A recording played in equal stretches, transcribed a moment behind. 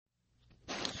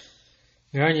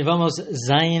We are in Yevamos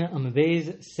Zayin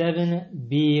Amavez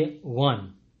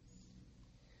 7b1.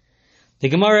 The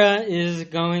Gemara is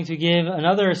going to give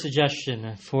another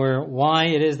suggestion for why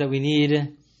it is that we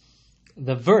need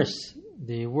the verse,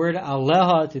 the word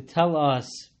Aleha, to tell us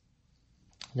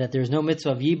that there's no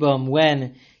mitzvah of Yibam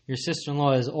when your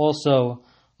sister-in-law is also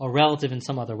a relative in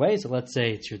some other way. So let's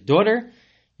say it's your daughter,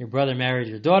 your brother married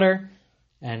your daughter,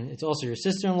 and it's also your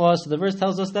sister-in-law. So the verse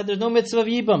tells us that there's no mitzvah of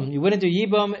Yibam. You wouldn't do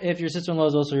Yibam if your sister-in-law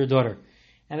is also your daughter.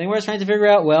 And then we're trying to figure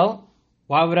out, well,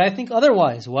 why would I think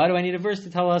otherwise? Why do I need a verse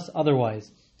to tell us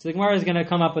otherwise? So the Gemara is going to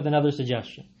come up with another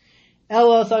suggestion.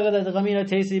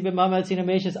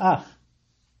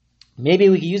 Maybe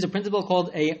we could use a principle called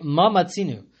a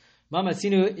mamatzinu.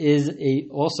 Mamatzinu is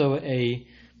also a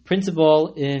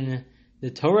principle in the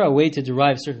Torah, a way to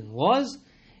derive certain laws,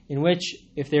 in which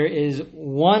if there is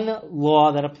one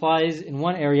law that applies in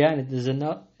one area, and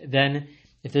then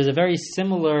if there's a very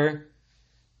similar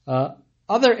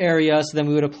other area, so then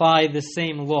we would apply the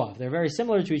same law. If they're very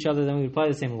similar to each other, then we would apply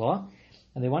the same law.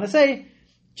 And they want to say,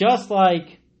 just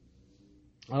like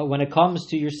when it comes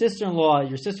to your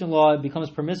sister-in-law becomes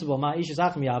permissible,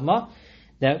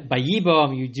 that by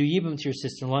Yibam, you do Yibam to your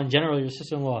sister-in-law. In general, your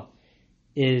sister-in-law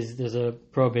there's a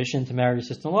prohibition to marry your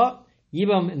sister-in-law.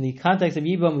 Yibam, in the context of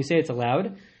Yibam, we say it's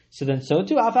allowed. So then, so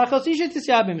too, when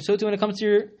it comes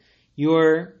to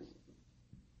your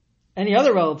any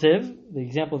other relative, the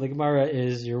example of the Gemara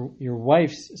is your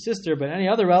wife's sister, but any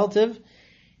other relative,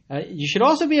 you should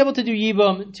also be able to do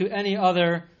Yibam to any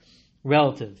other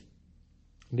relative.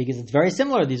 Because it's very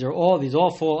similar. These all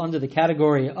fall under the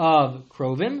category of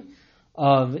Krovim,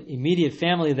 of immediate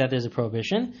family, that there's a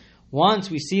prohibition. Once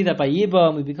we see that by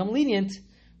Yibam we become lenient,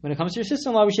 when it comes to your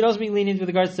sister-in-law, we should also be lenient with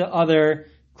regards to other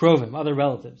Krovim, other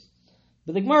relatives.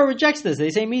 But the Gemara rejects this. They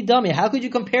say, Mi dami, how could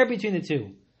you compare between the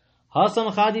two?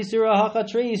 Hasam chadi surah hacha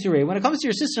trei surah. When it comes to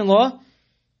your sister-in-law,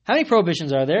 how many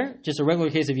prohibitions are there? Just a regular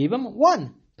case of Yibam?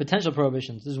 One. Potential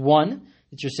prohibitions. There's one.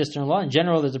 It's your sister-in-law. In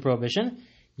general, there's a prohibition.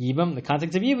 Yibam, the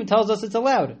context of Yibam tells us it's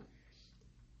allowed.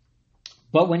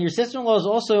 But when your sister-in-law is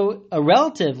also a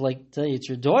relative, like say it's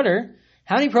your daughter,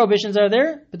 how many prohibitions are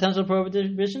there? Potential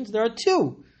prohibitions? There are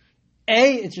two.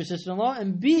 A, it's your sister-in-law,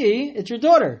 and B, it's your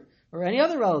daughter, or any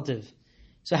other relative.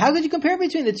 So how could you compare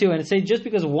between the two and say just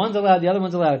because one's allowed, the other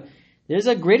one's allowed? There's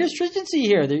a greater stringency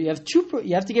here. You have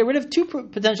to get rid of two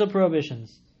potential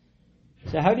prohibitions.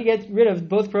 So how do you get rid of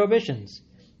both prohibitions?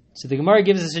 So the Gemara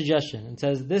gives a suggestion and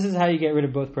says, this is how you get rid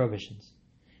of both prohibitions.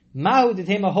 Mahu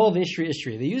detema hol v'ishri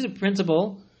ishri. They use a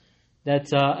principle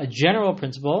that's a general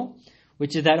principle,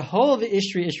 which is that hol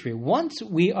v'ishri ishri. Once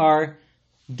we are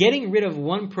getting rid of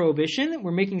one prohibition,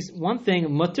 we're making one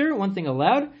thing mutter, one thing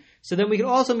allowed, so then we can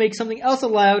also make something else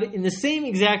allowed in the same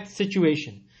exact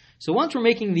situation. So once we're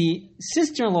making the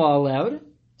sister-in-law allowed,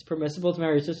 it's permissible to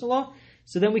marry a sister-in-law,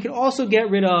 so then we can also get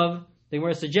rid of, they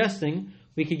were suggesting,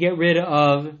 we could get rid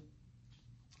of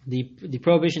the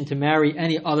prohibition to marry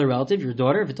any other relative, your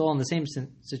daughter, if it's all in the same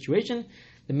situation,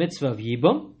 the mitzvah of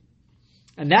Yibam.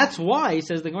 And that's why,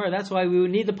 says the Gemara, that's why we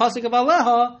would need the pasuk of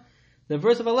Aleha, the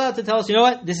verse of Aleha, to tell us, you know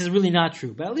what, this is really not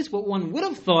true. But at least what one would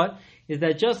have thought is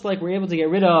that just like we're able to get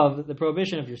rid of the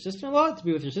prohibition of your sister-in-law, to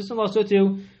be with your sister-in-law, so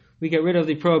too, we get rid of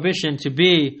the prohibition to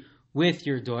be with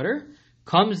your daughter.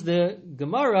 Comes the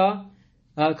Gemara,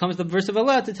 comes the verse of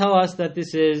Aleha to tell us that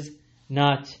this is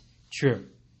not true.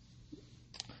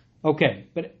 Okay,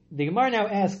 but the Gemara now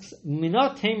asks,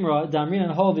 Minat Temra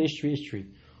Damrin Hol V'Ishtri Ishtri.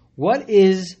 What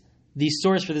is the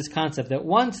source for this concept? That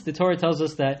once the Torah tells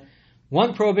us that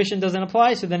one prohibition doesn't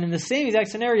apply, so then in the same exact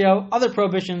scenario, other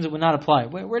prohibitions would not apply.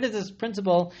 Where does this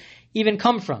principle even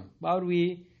come from? Why would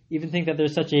we even think that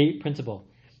there's such a principle?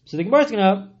 So the Gemara is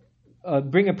going to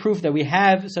bring a proof that we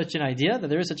have such an idea, that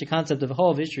there is such a concept of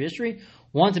Hol V'Ishtri Ishtri.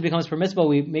 Once it becomes permissible,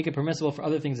 we make it permissible for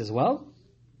other things as well.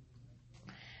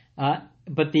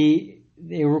 But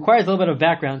it requires a little bit of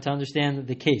background to understand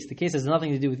the case. The case has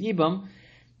nothing to do with Yibam.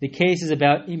 The case is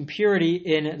about impurity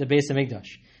in the Beis HaMikdash.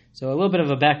 So a little bit of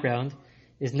a background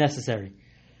is necessary.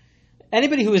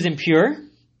 Anybody who is impure,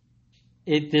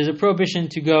 there's a prohibition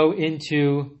to go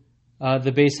into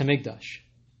the Beis HaMikdash.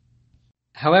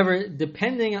 However,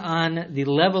 depending on the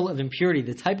level of impurity,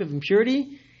 the type of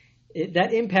impurity,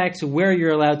 that impacts where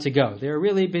you're allowed to go. There are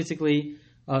really basically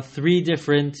three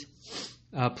different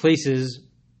places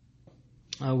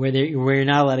where you're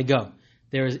not allowed to go.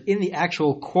 There's in the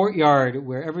actual courtyard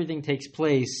where everything takes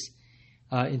place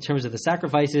in terms of the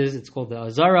sacrifices. It's called the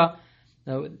Azara.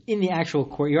 In the actual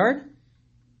courtyard,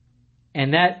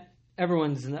 and that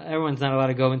everyone's not allowed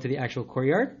to go into the actual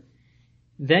courtyard.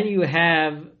 Then you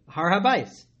have Har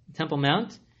HaBayis, Temple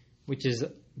Mount, which is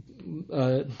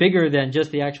bigger than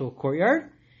just the actual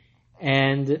courtyard.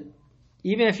 And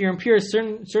even if you're impure,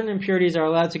 certain impurities are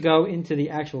allowed to go into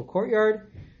the actual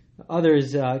courtyard.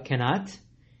 Others cannot.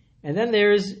 And then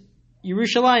there's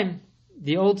Yerushalayim,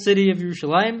 the old city of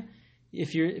Yerushalayim.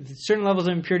 If certain levels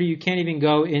of impurity, you can't even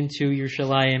go into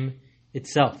Yerushalayim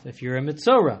itself. If you're a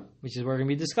Mitzorah, which is what we're going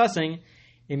to be discussing,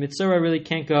 a Mitzorah really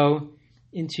can't go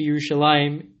into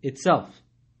Yerushalayim itself.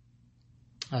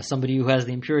 Somebody who has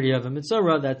the impurity of a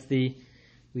Mitzorah,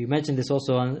 we mentioned this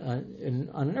also on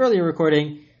an earlier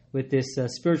recording, with this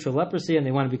spiritual leprosy, and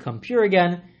they want to become pure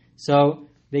again, so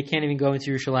they can't even go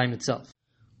into Yerushalayim itself.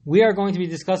 We are going to be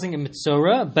discussing a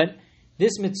Mitzorah, but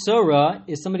this Mitzorah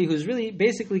is somebody who's really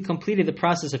basically completed the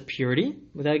process of purity,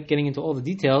 without getting into all the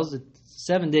details. It's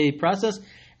a 7-day process,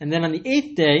 and then on the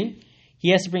 8th day,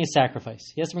 he has to bring a sacrifice.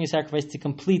 He has to bring a sacrifice to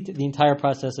complete the entire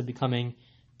process of becoming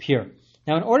pure.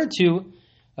 Now, in order to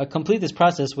complete this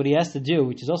process, what he has to do,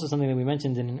 which is also something that we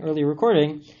mentioned in an earlier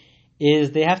recording,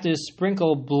 is they have to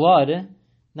sprinkle blood,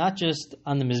 not just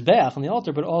on the Mizbeach, on the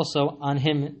altar, but also on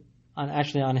him, on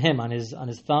his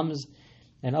thumbs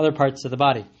and other parts of the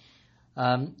body.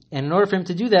 And in order for him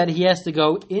to do that, he has to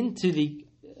go into the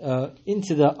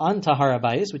Antahar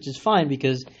Abayis, which is fine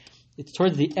because it's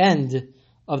towards the end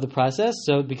of the process.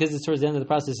 So because it's towards the end of the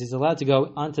process, he's allowed to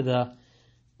go onto the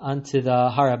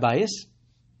Har Abayis.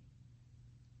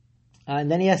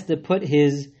 And then he has to put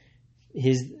his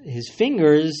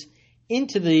fingers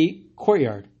into the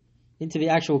courtyard, into the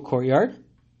actual courtyard,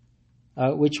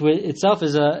 which itself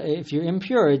is if you're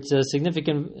impure, it's a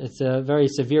very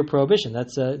severe prohibition.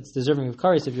 It's deserving of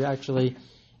kares if you're actually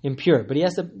impure. But he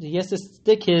has to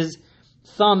stick his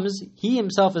thumbs. He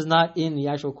himself is not in the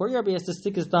actual courtyard, but he has to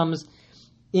stick his thumbs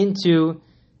into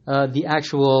the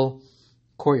actual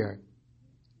courtyard.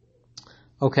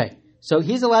 Okay. So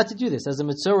he's allowed to do this. As a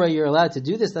Mitzorah, you're allowed to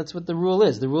do this. That's what the rule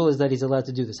is. The rule is that he's allowed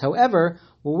to do this. However,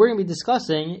 what we're going to be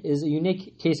discussing is a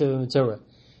unique case of a Mitzorah.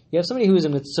 You have somebody who is a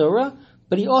Mitzorah,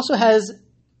 but he's on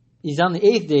the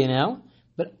 8th day now,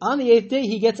 but on the 8th day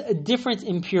he gets a different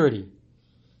impurity.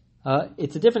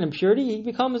 It's a different impurity. He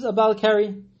becomes a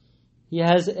Balkari. He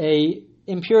has a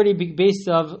impurity based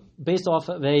off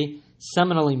of a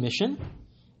seminal emission.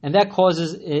 And that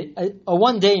causes a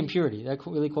 1-day impurity. That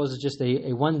really causes just a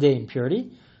 1-day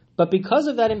impurity. But because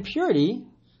of that impurity,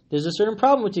 there's a certain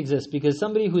problem which exists. Because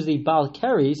somebody who's a Baal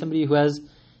Keri, somebody who has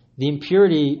the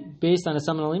impurity based on a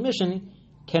seminal emission,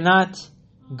 cannot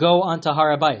go onto Har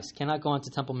Abayis, cannot go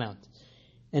onto Temple Mount.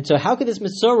 And so how could this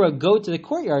Mitzorah go to the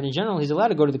courtyard? In general, he's allowed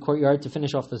to go to the courtyard to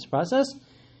finish off this process,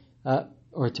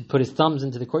 or to put his thumbs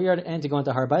into the courtyard and to go onto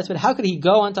Har Abayis. But how could he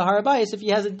go onto Har Abayis if he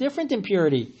has a different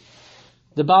impurity?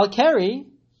 The Baal Keri,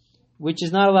 which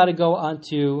is not allowed to go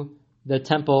onto the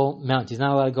Temple Mount. He's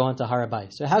not allowed to go onto Har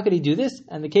Abayis. So how could he do this?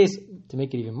 And the case, to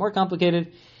make it even more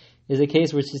complicated, is a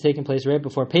case which is taking place right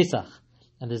before Pesach.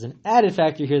 And there's an added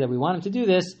factor here that we want him to do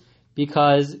this,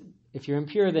 because if you're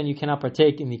impure, then you cannot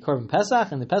partake in the Korban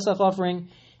Pesach and the Pesach offering,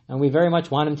 and we very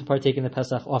much want him to partake in the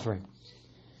Pesach offering.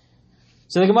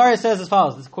 So the Gemara says as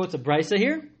follows. This quotes a Brisa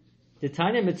here.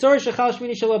 Titania, Mitzorah shechal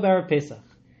shmini shelo b'erev Pesach.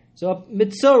 So a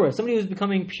Mitzorah, somebody who's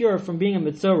becoming pure from being a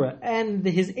Mitzorah, and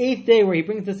his 8th day where he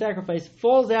brings the sacrifice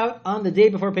falls out on the day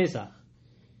before Pesach.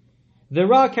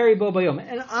 V'ra keri bo bayom.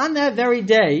 And on that very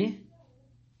day,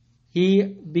 he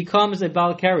becomes a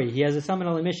Baal Keri. He has a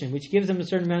seminal emission, which gives him a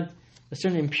certain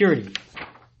impurity.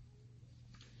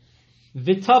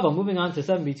 V'tava, moving on to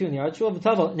 7b2 in the Archul,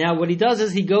 V'tava. Now what he does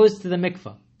is he goes to the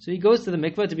mikvah. So he goes to the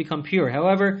mikvah to become pure.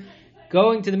 However,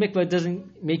 going to the mikvah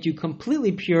doesn't make you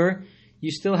completely pure.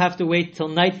 You still have to wait till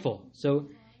nightfall. So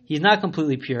he's not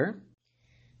completely pure.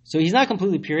 So he's not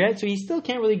completely pure yet, so he still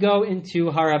can't really go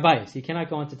into Har Abayis. He cannot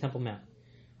go into Temple Mount.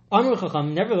 Amru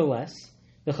Chacham, nevertheless,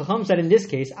 the Chacham said in this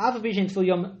case,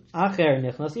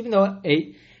 even though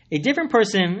a different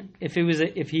person,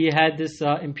 if he had this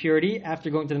impurity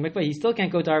after going to the mikvah, he still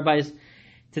can't go to Har Abayis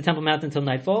to Temple Mount until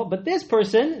nightfall. But this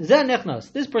person, Zeh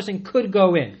Nechnas, this person could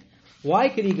go in. Why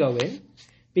could he go in?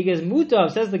 Because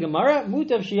mutav, says the Gemara,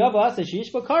 mutav shiyava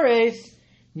asashish b'kares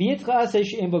v'yitcha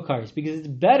asash in b'kares. Because it's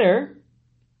better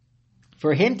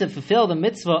for him to fulfill the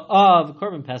mitzvah of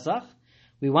Korban Pesach.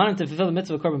 We want him to fulfill the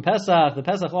mitzvah of Korban Pesach, the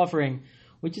Pesach offering,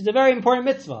 which is a very important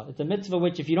mitzvah. It's a mitzvah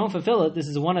which, if you don't fulfill it, this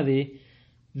is one of the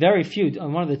very few,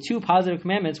 one of the 2 positive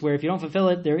commandments where if you don't fulfill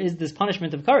it, there is this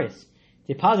punishment of kares. It's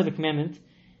a positive commandment.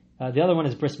 The other one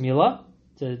is bris milah,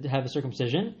 to have a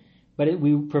circumcision. But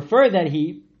we prefer that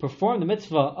he perform the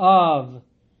mitzvah of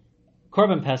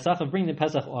Korban Pesach, of bringing the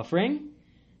Pesach offering.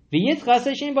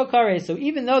 So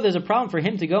even though there's a problem for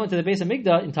him to go into the Beis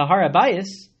HaMikdash, into Har Abayis,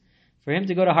 for him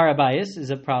to go to Har Abayis is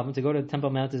a problem, to go to the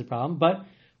Temple Mount is a problem, but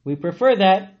we prefer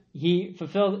that he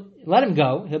let him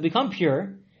go, he'll become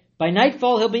pure. By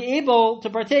nightfall, he'll be able to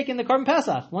partake in the Korban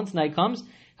Pesach. Once night comes,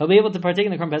 he'll be able to partake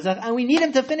in the Korban Pesach, and we need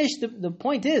him to finish, the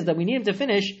point is that we need him to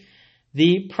finish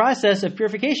the process of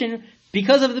purification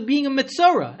because of the being a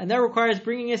Mitzorah, and that requires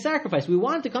bringing a sacrifice. We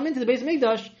want him to come into the Beis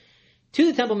Hamikdash, to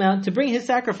the Temple Mount, to bring his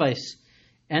sacrifice,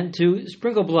 and to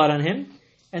sprinkle blood on him.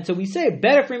 And so we say,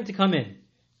 better for him to come in.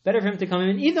 Better for him to come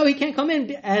in, even though he can't come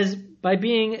in by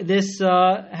being this,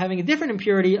 having a different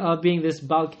impurity of being this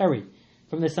Baal Keri,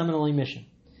 from the seminal emission.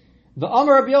 The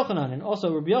Amar Rabbi Yochanan, and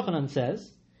also Rabbi Yochanan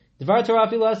says, Dvar Torah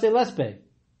afilu aseh lespe.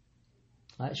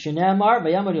 Shnei Amar,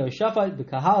 Vayamar Yoshafat,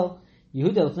 B'kahal,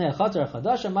 Yehuda l'fnei chatzar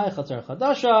chadasha, Mai chatzar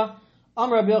chadasha,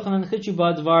 Amar Rabbi Yochanan chichu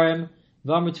ba dvarim,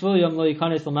 V'amar tfil yom lo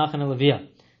yikanes l'machan levia.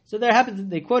 So there happens,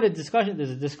 they quoted discussion, there's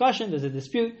a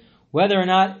dispute, whether or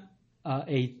not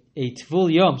a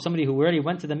tvul yom, somebody who already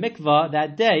went to the mikvah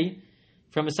that day,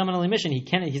 from a seminal emission,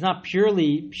 he's not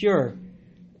purely pure,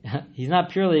 he's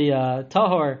not purely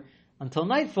tahor until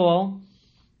nightfall,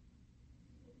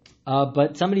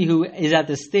 but somebody who is at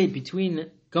the state between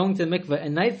going to the mikvah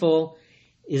and nightfall,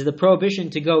 is the prohibition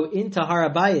to go into Har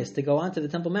HaBayis, to go onto the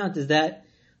Temple Mount, is that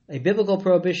a biblical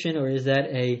prohibition or is that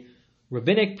a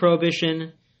rabbinic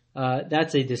prohibition?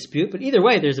 That's a dispute, but either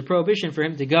way, there's a prohibition for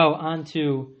him to go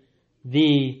onto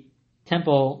the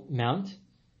Temple Mount.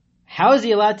 How is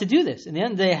he allowed to do this? In the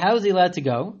end of the day, how is he allowed to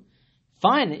go?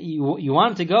 Fine, you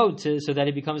want him to go so that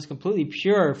he becomes completely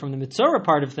pure from the Mitzorah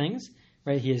part of things,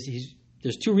 right?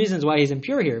 There's two reasons why he's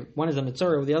impure here. One is a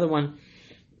Mitzorah, the other one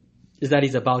is that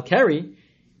he's a Baal Keri,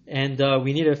 and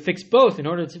we need to fix both in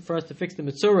order for us to fix the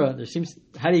Mitzorah.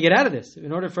 How do you get out of this?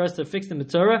 In order for us to fix the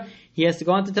Mitzorah, he has to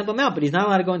go onto Temple Mount, but he's not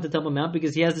allowed to go into Temple Mount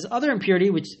because he has this other impurity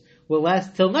which will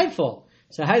last till nightfall.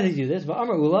 So how does he do this?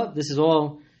 V'amar Ula, this is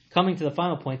all coming to the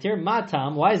final point here.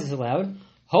 Matam, why is this allowed?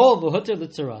 Hol v'huter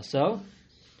l'tzara, so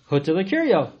huter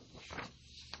l'kiryo.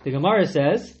 The Gemara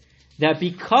says that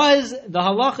because the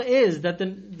halacha is that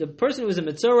the person who is a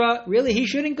Mitzorah, really he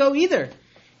shouldn't go either.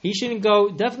 He shouldn't go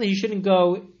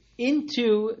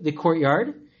into the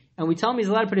courtyard, and we tell him he's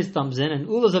allowed to put his thumbs in, and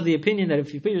Ula's of the opinion that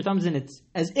if you put your thumbs in, it's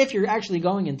as if you're actually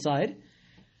going inside.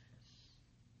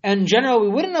 And in general, we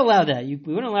wouldn't allow that. We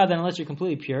wouldn't allow that unless you're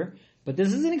completely pure. But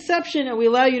this is an exception, and we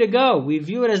allow you to go. We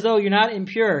view it as though you're not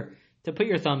impure to put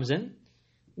your thumbs in.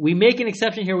 We make an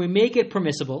exception here. We make it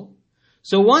permissible.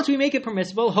 So once we make it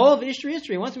permissible, whole of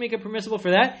history, once we make it permissible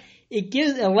for that, it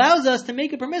allows us to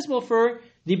make it permissible for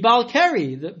the Baal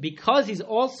Keri, because he's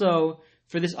also,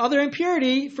 for this other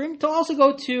impurity, for him to also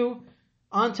go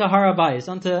onto Har HaBayis,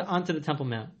 onto the Temple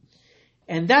Mount.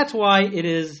 And that's why it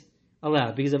is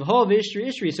allowed, because of whole of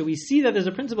history. So we see that there's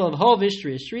a principle of whole of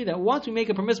history, that once we make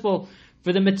it permissible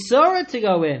for the Mitzorah to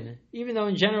go in, even though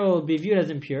in general it will be viewed as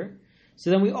impure, so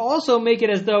then we also make it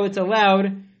as though it's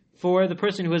allowed for the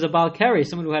person who is a Baal Keri,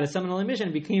 someone who had a seminal emission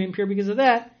and became impure because of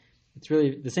that. It's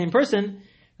really the same person.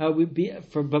 But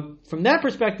from that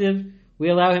perspective, we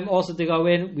allow him also to go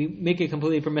in. We make it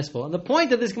completely permissible. And the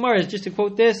point of this Gemara is just to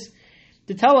quote this,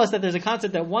 to tell us that there's a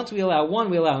concept that once we allow one,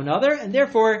 we allow another, and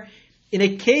therefore, in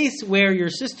a case where your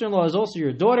sister-in-law is also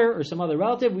your daughter or some other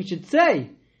relative, we should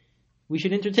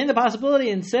entertain the possibility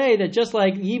and say that just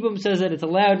like Yibum says that it's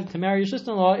allowed to marry your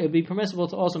sister-in-law, it would be permissible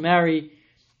to also marry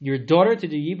your daughter, to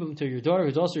do Yibum to your daughter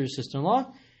who's also your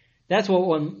sister-in-law. That's what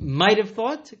one might have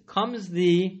thought. Comes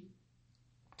the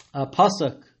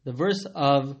pasuk, the verse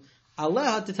of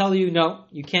Allah, to tell you, no,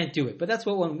 you can't do it. But that's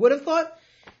what one would have thought.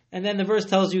 And then the verse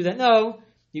tells you that, no,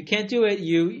 you can't do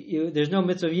it. There's no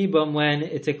mitzvah of Yibum when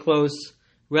it's a close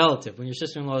relative, when your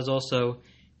sister-in-law is also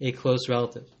a close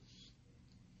relative.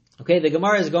 Okay, the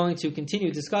Gemara is going to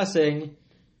continue discussing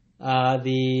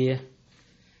this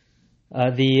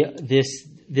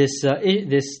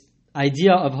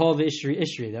idea of whole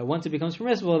ishri, that once it becomes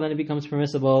permissible, then it becomes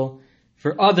permissible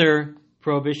for other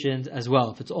prohibitions as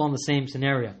well, if it's all in the same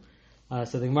scenario.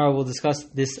 So the Gemara will discuss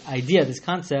this idea, this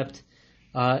concept,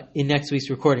 in next week's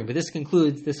recording. But this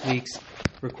concludes this week's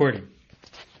recording.